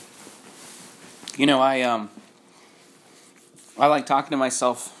I like talking to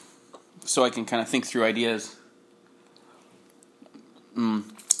myself so I can kind of think through ideas.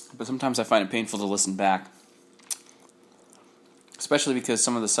 But sometimes I find it painful to listen back. Especially because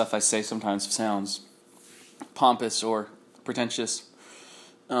some of the stuff I say sometimes sounds pompous or pretentious.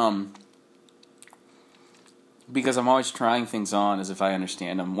 Because I'm always trying things on as if I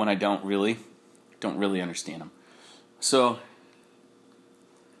understand them when I don't really understand them. So,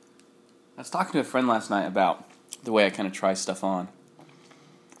 I was talking to a friend last night about the way I kind of try stuff on.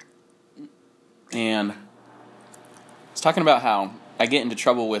 And I was talking about how I get into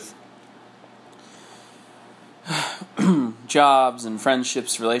trouble with jobs and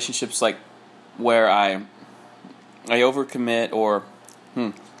friendships, relationships, like where I overcommit or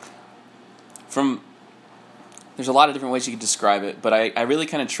there's a lot of different ways you could describe it, but I really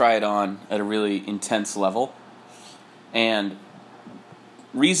kind of try it on at a really intense level. And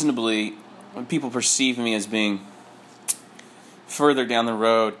reasonably, when people perceive me as being further down the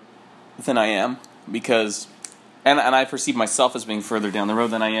road than I am, and I perceive myself as being further down the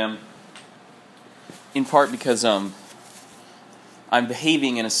road than I am, in part because I'm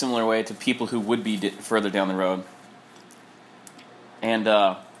behaving in a similar way to people who would be further down the road. And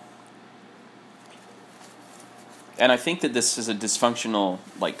I think that this is a dysfunctional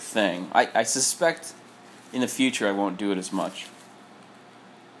thing. I suspect in the future I won't do it as much.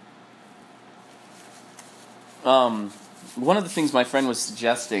 One of the things my friend was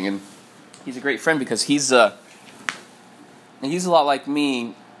suggesting, and he's a great friend because he's a lot like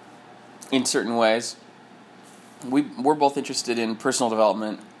me in certain ways. We're both interested in personal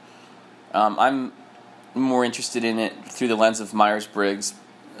development. I'm more interested in it through the lens of Myers-Briggs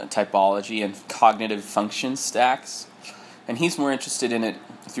typology and cognitive function stacks, and he's more interested in it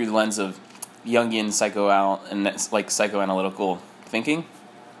through the lens of Jungian psychoanalytical thinking.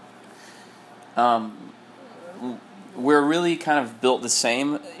 We're really kind of built the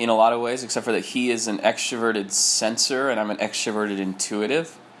same in a lot of ways, except for that he is an extroverted sensor and I'm an extroverted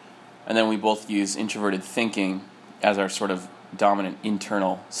intuitive, and then we both use introverted thinking as our sort of dominant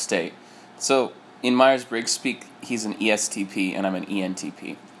internal state. So in Myers-Briggs speak, he's an ESTP and I'm an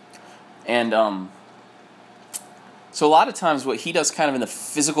ENTP. And so a lot of times what he does kind of in the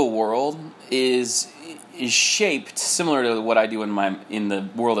physical world is shaped similar to what I do in the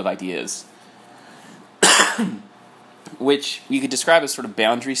world of ideas. Which you could describe as sort of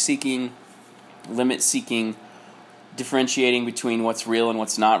boundary seeking, limit seeking, differentiating between what's real and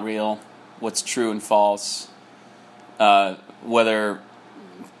what's not real, what's true and false, whether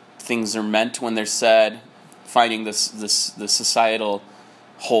things are meant when they're said, finding the societal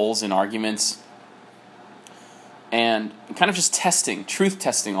holes in arguments, and kind of just truth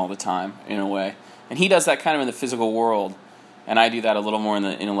testing all the time in a way. And he does that kind of in the physical world, and I do that a little more in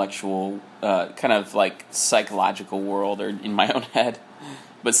the intellectual, kind of like psychological world or in my own head,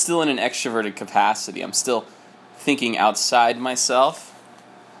 but still in an extroverted capacity. I'm still thinking outside myself,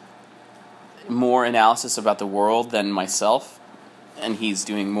 more analysis about the world than myself, and he's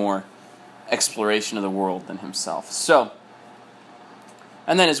doing more exploration of the world than himself. So,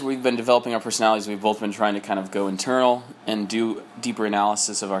 and then as we've been developing our personalities, we've both been trying to kind of go internal and do deeper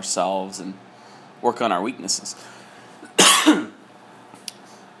analysis of ourselves and work on our weaknesses.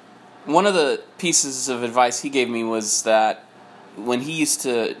 One of the pieces of advice he gave me was that when he used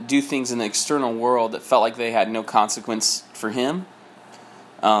to do things in the external world that felt like they had no consequence for him,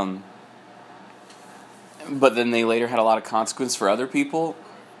 but then they later had a lot of consequence for other people,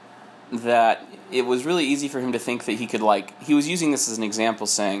 that it was really easy for him to think that he could, he was using this as an example,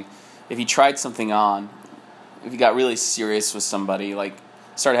 saying if he tried something on, if he got really serious with somebody,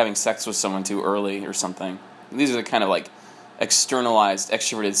 started having sex with someone too early or something, these are the kind of externalized,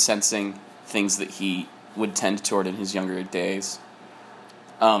 extroverted sensing things that he would tend toward in his younger days.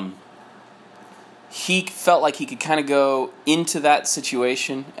 He felt like he could kind of go into that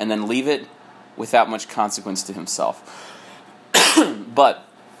situation and then leave it without much consequence to himself. But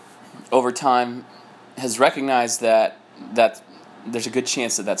over time has recognized that there's a good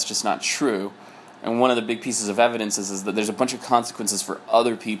chance that that's just not true. And one of the big pieces of evidence is that there's a bunch of consequences for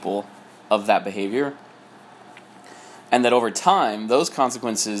other people of that behavior. And that over time, those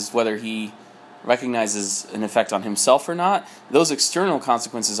consequences, whether he recognizes an effect on himself or not, those external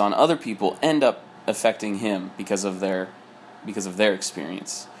consequences on other people end up affecting him because of their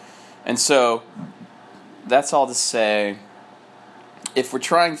experience. And so, that's all to say, if we're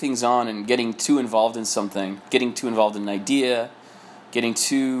trying things on and getting too involved in something, getting too involved in an idea, getting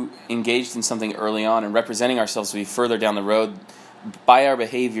too engaged in something early on and representing ourselves to be further down the road by our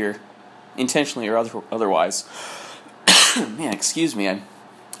behavior, intentionally or otherwise. Man, excuse me, I've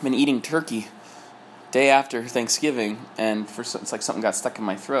been eating turkey day after Thanksgiving, and it's like something got stuck in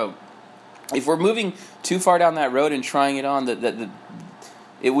my throat. If we're moving too far down that road and trying it on, that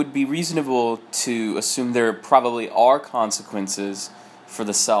it would be reasonable to assume there probably are consequences for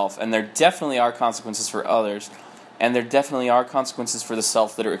the self, and there definitely are consequences for others, and there definitely are consequences for the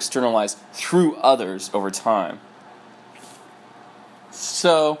self that are externalized through others over time.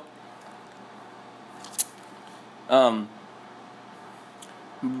 So,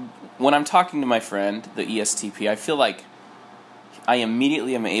 when I'm talking to my friend, the ESTP, I feel like I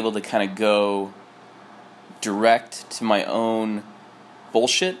immediately am able to kind of go direct to my own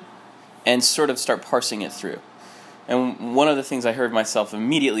bullshit and sort of start parsing it through. And one of the things I heard myself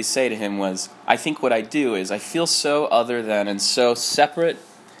immediately say to him was, I think what I do is I feel so other than and so separate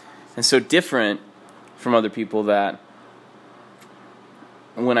and so different from other people that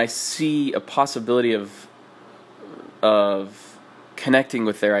when I see a possibility of connecting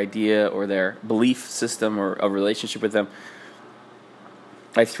with their idea or their belief system or a relationship with them,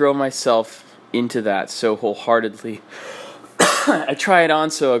 I throw myself into that so wholeheartedly. I try it on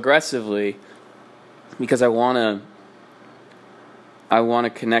so aggressively because I want to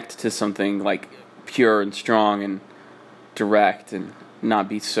connect to something like pure and strong and direct and not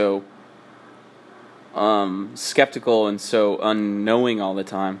be so skeptical and so unknowing all the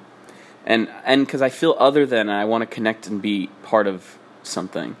time. And because I feel other than, I want to connect and be part of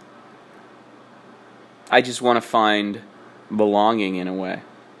something. I just want to find belonging in a way.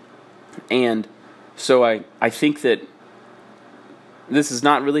 And so I think that this is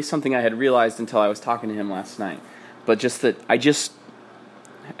not really something I had realized until I was talking to him last night, but just that I just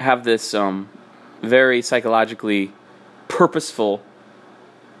have this very psychologically purposeful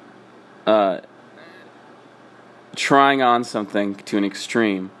trying on something to an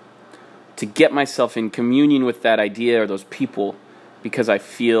extreme to get myself in communion with that idea or those people because I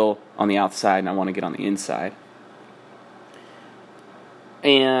feel on the outside and I want to get on the inside.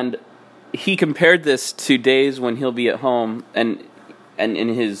 And he compared this to days when he'll be at home and in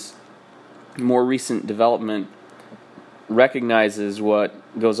his more recent development recognizes what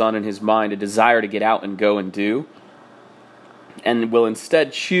goes on in his mind, a desire to get out and go and do, and will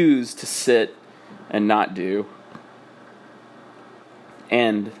instead choose to sit and not do.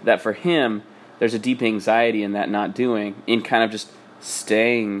 And that for him, there's a deep anxiety in that not doing, in kind of just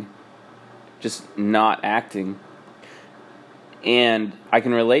staying, just not acting. And I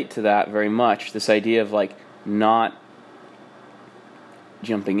can relate to that very much, this idea of like not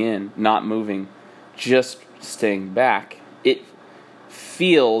jumping in, not moving, just staying back. It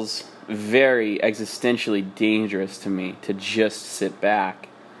feels very existentially dangerous to me to just sit back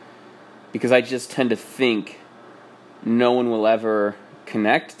because I just tend to think no one will ever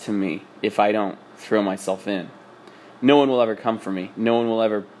connect to me if I don't throw myself in. No one will ever come for me. No one will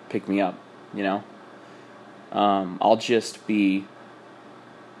ever pick me up, you know? I'll just be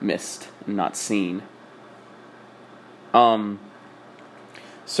missed, not seen. So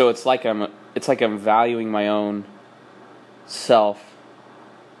it's like I'm valuing my own self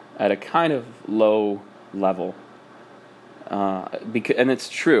at a kind of low level. And it's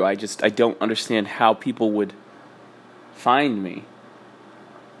true. I don't understand how people would find me.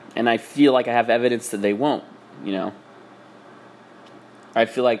 And I feel like I have evidence that they won't, you know. I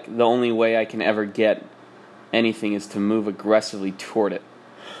feel like the only way I can ever get anything is to move aggressively toward it.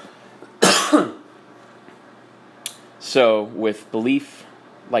 So with belief,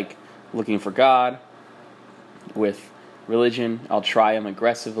 like looking for God, with religion, I'll try them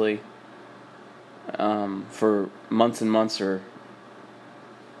aggressively for months and months or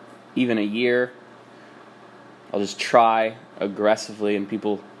even a year. I'll just try aggressively and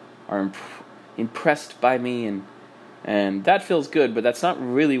people are impressed by me and that feels good, but that's not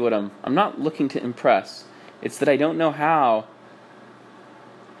really what I'm not looking to impress. It's that I don't know how.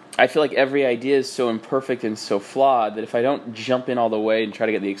 I feel like every idea is so imperfect and so flawed that if I don't jump in all the way and try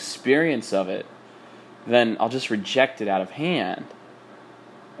to get the experience of it, then I'll just reject it out of hand.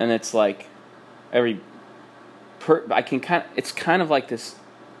 And it's like it's kind of like this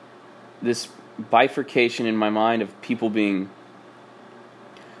bifurcation in my mind of people being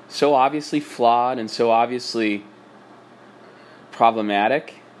so obviously flawed and so obviously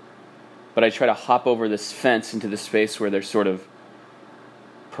problematic, but I try to hop over this fence into the space where they're sort of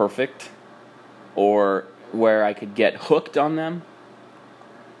perfect, or where I could get hooked on them,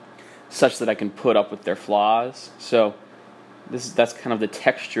 such that I can put up with their flaws. So that's kind of the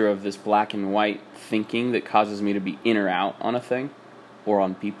texture of this black and white thinking that causes me to be in or out on a thing, or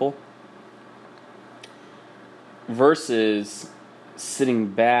on people, versus sitting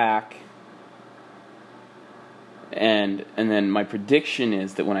back. And then my prediction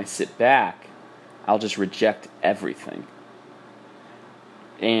is that when I sit back, I'll just reject everything.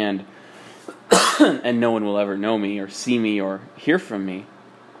 And and no one will ever know me or see me or hear from me,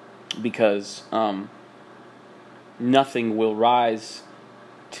 because nothing will rise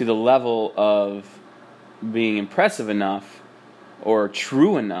to the level of being impressive enough or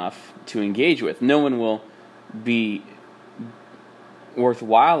true enough to engage with. No one will be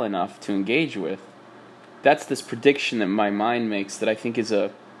worthwhile enough to engage with. That's this prediction that my mind makes that I think is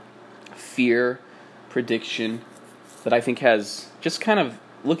a fear prediction that I think has, just kind of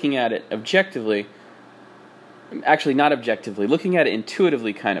looking at it objectively, actually not objectively, looking at it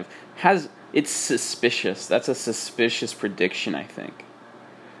intuitively kind of, it's suspicious. That's a suspicious prediction, I think,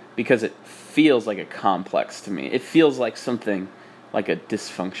 because it feels like a complex to me. It feels like something like a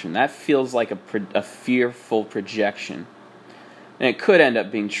dysfunction. That feels like a fearful projection. And it could end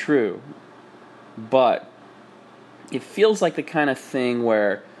up being true, but it feels like the kind of thing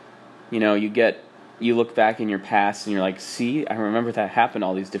where, you look back in your past and you're like, see, I remember that happened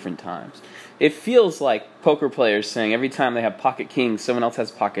all these different times. It feels like poker players saying every time they have pocket kings, someone else has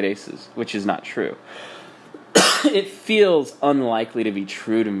pocket aces, which is not true. It feels unlikely to be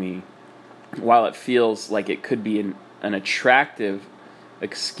true to me, while it feels like it could be an attractive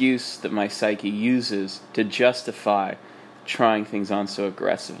excuse that my psyche uses to justify trying things on so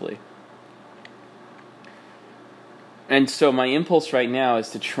aggressively. And so my impulse right now is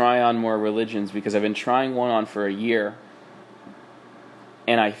to try on more religions, because I've been trying one on for a year,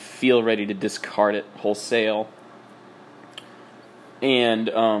 and I feel ready to discard it wholesale. And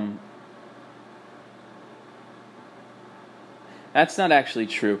that's not actually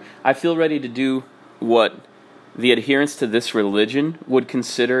true. I feel ready to do what the adherents to this religion would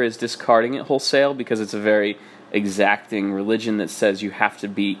consider as discarding it wholesale, because it's a very exacting religion that says you have to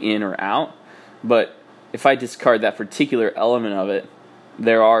be in or out. But if I discard that particular element of it,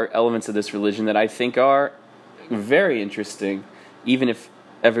 there are elements of this religion that I think are very interesting, even if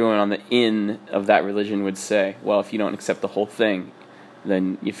everyone on the in of that religion would say, well, if you don't accept the whole thing,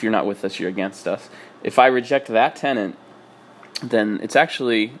 then if you're not with us, you're against us. If I reject that tenet, then it's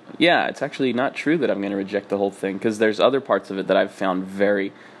actually not true that I'm going to reject the whole thing, because there's other parts of it that I've found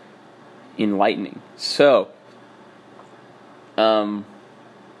very enlightening. So I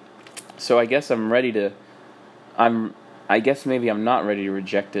guess I guess maybe I'm not ready to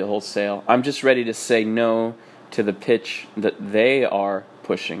reject it wholesale. I'm just ready to say no to the pitch that they are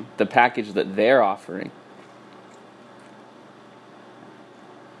pushing, the package that they're offering,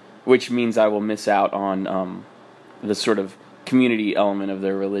 which means I will miss out on the sort of community element of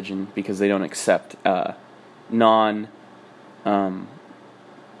their religion, because they don't accept I don't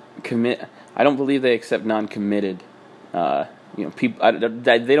believe they accept non-committed people.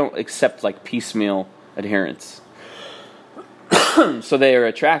 They don't accept like piecemeal adherence. So they are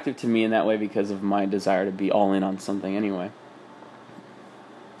attractive to me in that way because of my desire to be all in on something anyway.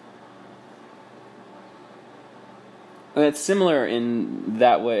 And it's similar in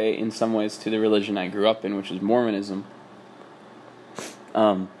that way, in some ways, to the religion I grew up in, which is Mormonism.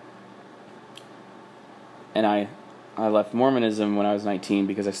 And I left Mormonism when I was 19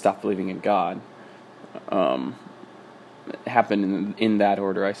 because I stopped believing in God. It happened in that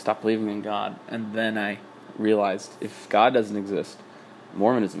order. I stopped believing in God, and then I realized if God doesn't exist,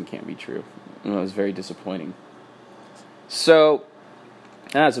 Mormonism can't be true. And it was very disappointing. So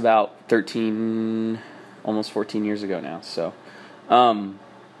that was about 13, almost 14 years ago now. So all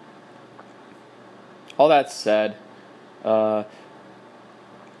that said, I'm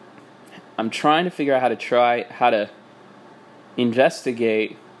trying to figure out how to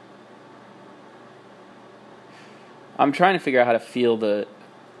investigate. I'm trying to figure out how to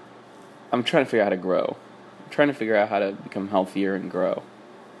I'm trying to figure out how to grow. I'm trying to figure out how to become healthier and grow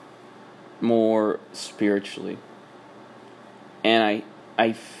more spiritually. And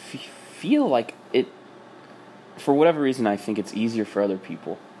I feel like it, for whatever reason, I think it's easier for other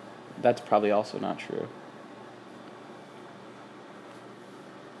people. That's probably also not true.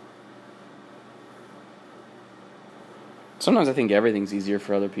 Sometimes I think everything's easier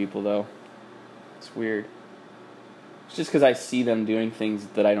for other people, though. It's weird. It's just because I see them doing things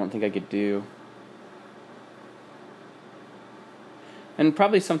that I don't think I could do. And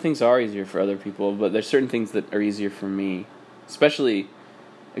probably some things are easier for other people, but there's certain things that are easier for me. Especially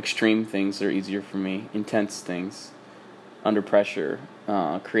extreme things that are easier for me. Intense things. Under pressure.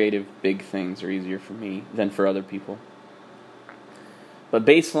 Creative, big things are easier for me than for other people. But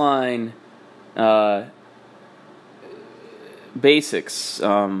baseline... basics,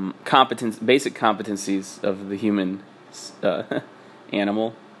 basic competencies of the human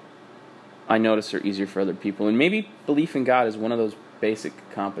animal, I notice are easier for other people. And maybe belief in God is one of those basic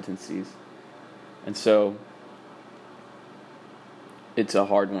competencies. And so it's a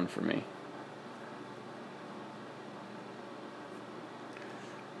hard one for me.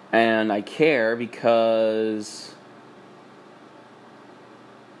 And I care because...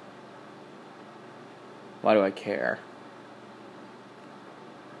 Why do I care?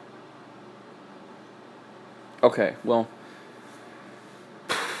 Okay, well,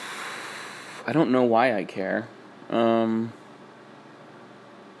 I don't know why I care.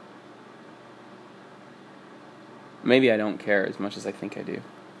 Maybe I don't care as much as I think I do.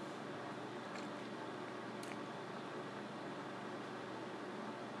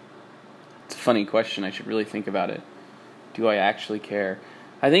 It's a funny question. I should really think about it. Do I actually care?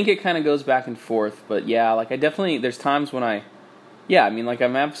 I think it kind of goes back and forth, but yeah, like I definitely, there's times when I'm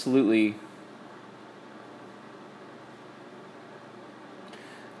absolutely,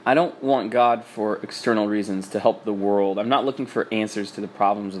 I don't want God for external reasons to help the world. I'm not looking for answers to the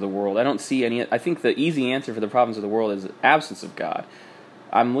problems of the world. I think the easy answer for the problems of the world is the absence of God.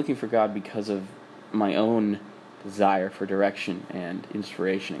 I'm looking for God because of my own desire for direction and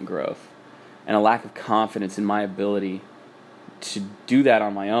inspiration and growth, and a lack of confidence in my ability to do that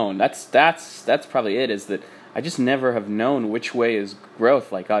on my own. That's probably it, is that I just never have known which way is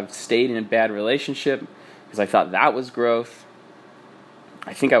growth. Like, I've stayed in a bad relationship because I thought that was growth.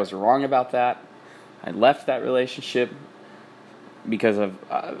 I think I was wrong about that. I left that relationship because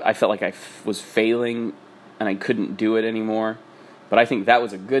I felt like I was failing and I couldn't do it anymore. But I think that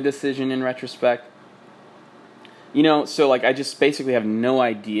was a good decision in retrospect. So like I just basically have no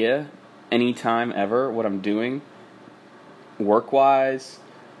idea anytime ever what I'm doing work-wise.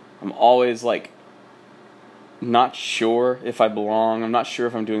 I'm always like not sure if I belong. I'm not sure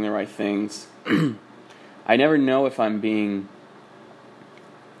if I'm doing the right things. I never know if I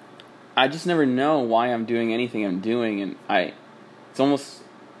just never know why I'm doing anything I'm doing, and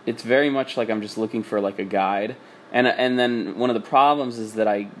it's very much like I'm just looking for like a guide. And then one of the problems is that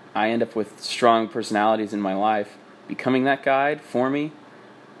I end up with strong personalities in my life becoming that guide for me,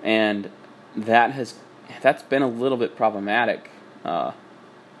 and that's been a little bit problematic.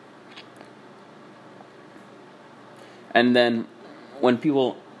 And then when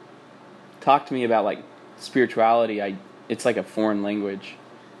people talk to me about like spirituality, it's like a foreign language.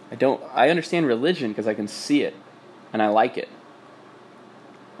 I understand religion because I can see it, and I like it.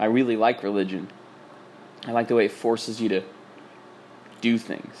 I really like religion. I like the way it forces you to do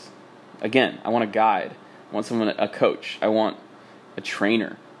things. Again, I want a guide. I want a coach. I want a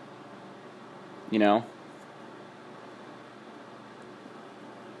trainer.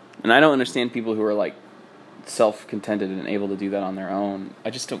 And I don't understand people who are like self-contented and able to do that on their own. I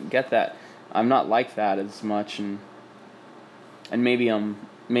just don't get that. I'm not like that as much, and maybe I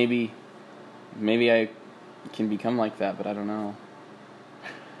can become like that, but I don't know.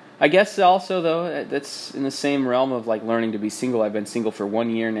 I guess also, though, that's in the same realm of like learning to be single. I've been single for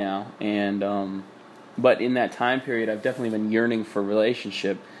 1 year now, and but in that time period, I've definitely been yearning for a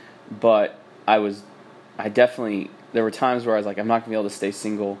relationship. But there were times where I was like, I'm not gonna be able to stay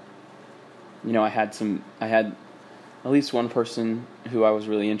single. I had at least one person who I was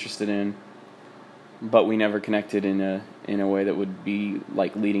really interested in, but we never connected in a way that would be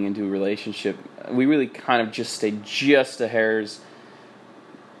like leading into a relationship. We really kind of just stayed just a hair's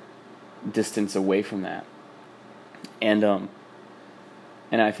distance away from that, and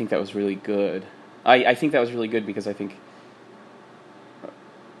I think that was really good. I think that was really good because I think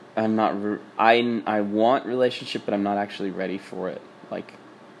I'm not. I want relationship, but I'm not actually ready for it. Like,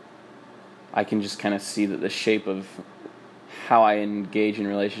 I can just kind of see that the shape of how I engage in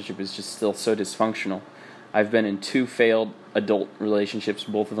relationship is just still so dysfunctional. I've been in 2 failed adult relationships,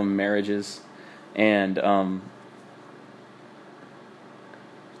 both of them marriages, and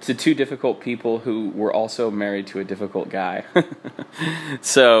to 2 difficult people who were also married to a difficult guy.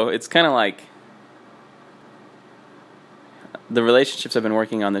 So it's kind of like the relationships I've been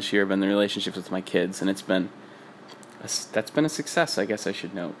working on this year have been the relationships with my kids, and that's been a success, I guess I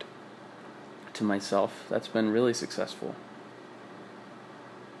should note to myself. That's been really successful.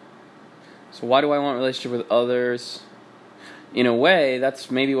 So why do I want a relationship with others? In a way, that's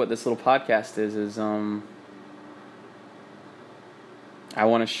maybe what this little podcast is I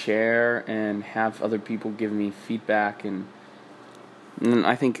want to share and have other people give me feedback, and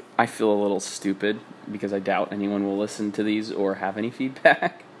I think I feel a little stupid because I doubt anyone will listen to these or have any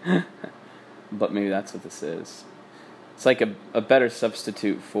feedback. But maybe that's what this is. It's like a better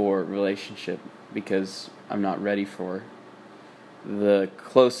substitute for relationship because I'm not ready for the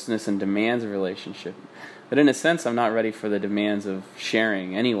closeness and demands of relationship. But in a sense, I'm not ready for the demands of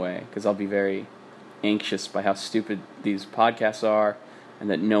sharing anyway, because I'll be very anxious by how stupid these podcasts are, and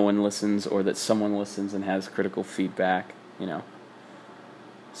that no one listens, or that someone listens and has critical feedback,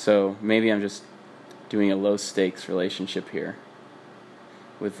 So maybe I'm just doing a low-stakes relationship here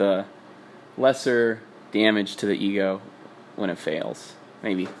with a lesser damage to the ego when it fails.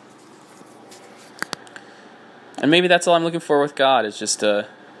 Maybe. And maybe that's all I'm looking for with God, is just I'm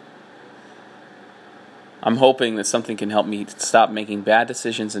hoping that something can help me stop making bad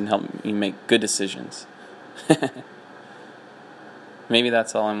decisions and help me make good decisions. Maybe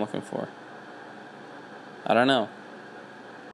that's all I'm looking for. I don't know.